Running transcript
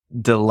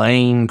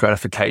delaying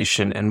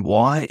gratification and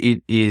why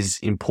it is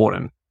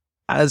important.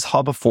 As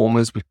high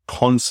performers, we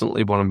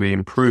constantly want to be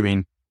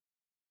improving,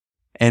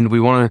 and we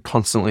want to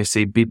constantly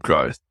see big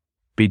growth,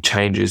 big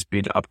changes,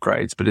 big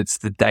upgrades, but it's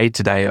the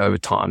day-to-day over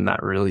time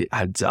that really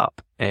adds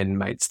up and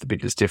makes the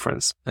biggest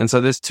difference. And so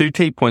there's two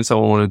key points I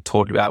want to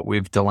talk about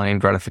with delaying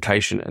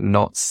gratification and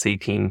not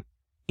seeking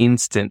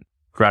instant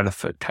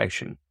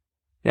gratification.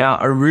 Now,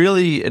 I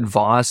really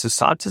advise to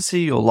start to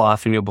see your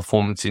life and your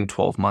performance in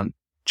 12-month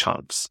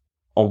chunks.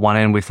 On one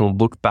end, we can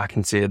look back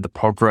and see the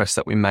progress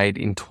that we made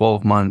in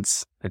 12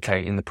 months,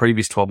 in the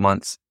previous 12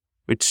 months,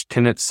 which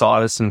can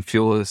excite us and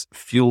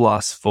fuel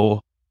us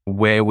for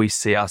where we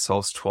see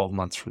ourselves 12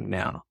 months from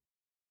now.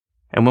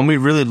 And when we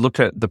really look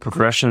at the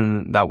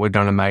progression that we're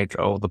going to make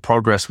or the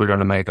progress we're going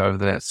to make over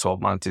the next 12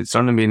 months, it's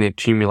going to be an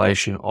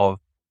accumulation of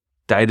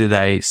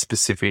day-to-day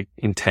specific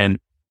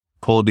intent,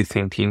 quality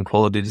thinking,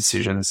 quality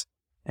decisions,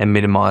 and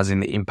minimizing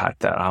the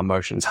impact that our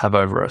emotions have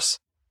over us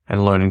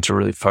and learning to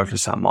really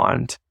focus our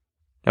mind.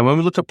 And when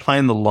we look at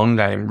playing the long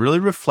game, really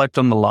reflect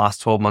on the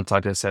last 12 months,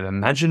 like I said.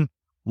 Imagine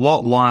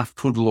what life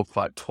could look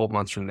like 12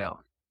 months from now.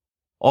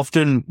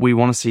 Often we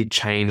want to see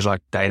change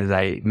like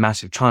day-to-day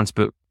massive chunks,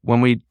 but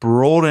when we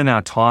broaden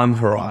our time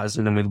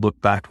horizon and we look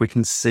back, we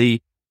can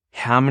see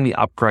how many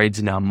upgrades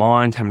in our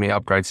mind, how many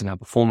upgrades in our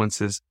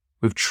performances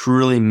we've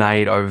truly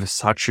made over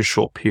such a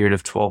short period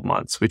of 12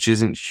 months, which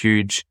isn't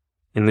huge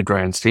in the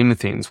grand scheme of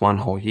things, one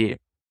whole year.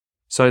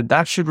 So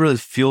that should really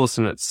fuel us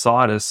and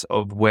excite us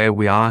of where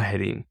we are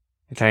heading.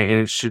 And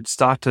it should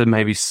start to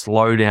maybe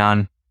slow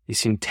down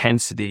this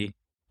intensity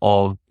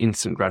of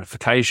instant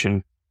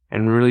gratification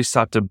and really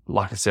start to,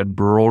 like I said,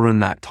 broaden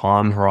that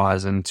time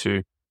horizon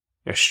to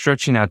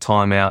stretching our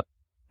time out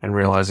and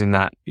realizing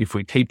that if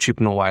we keep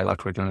chipping away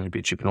like we're going to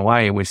be chipping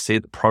away and we see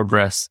the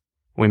progress,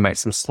 we make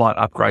some slight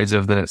upgrades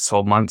over the next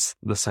 12 months,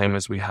 the same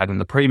as we had in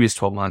the previous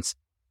 12 months,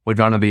 we're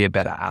going to be a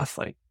better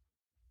athlete.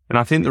 And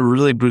I think the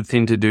really good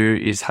thing to do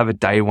is have a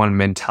day one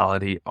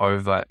mentality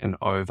over and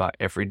over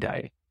every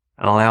day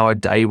and allow a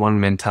day one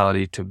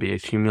mentality to be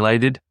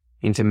accumulated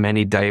into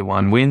many day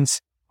one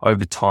wins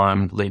over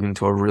time, leading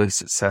to a really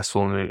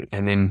successful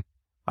and then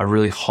a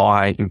really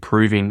high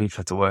improving, if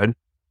that's a word,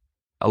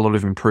 a lot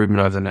of improvement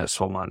over the next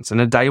 12 months. And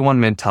a day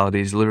one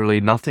mentality is literally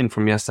nothing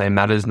from yesterday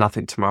matters,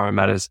 nothing tomorrow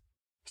matters.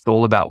 It's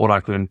all about what I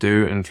can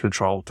do and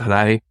control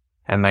today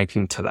and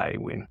making today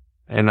win.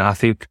 And I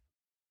think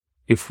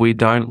if we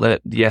don't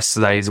let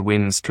yesterday's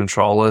wins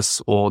control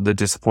us or the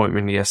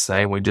disappointment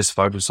yesterday, we just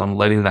focus on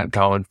letting that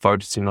go and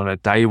focusing on a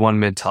day one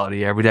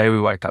mentality. Every day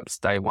we wake up, it's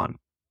day one,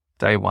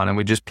 and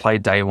we just play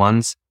day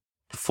ones.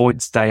 Before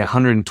it's day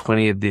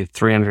 120 of the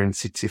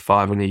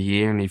 365 in a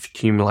year, and you've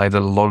accumulated a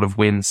lot of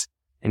wins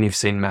and you've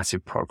seen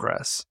massive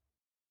progress.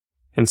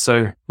 And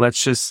so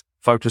let's just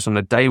focus on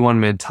the day one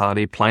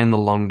mentality, playing the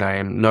long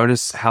game.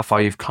 Notice how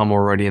far you've come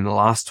already in the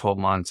last 12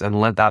 months and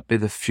let that be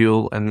the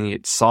fuel and the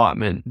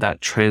excitement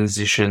that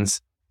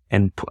transitions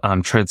and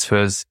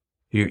transfers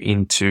you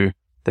into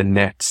the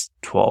next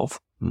 12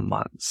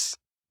 months.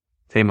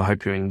 Team, I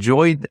hope you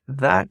enjoyed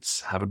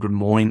that. Have a good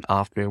morning,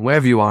 afternoon,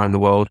 wherever you are in the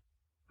world.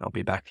 I'll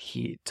be back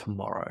here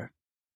tomorrow.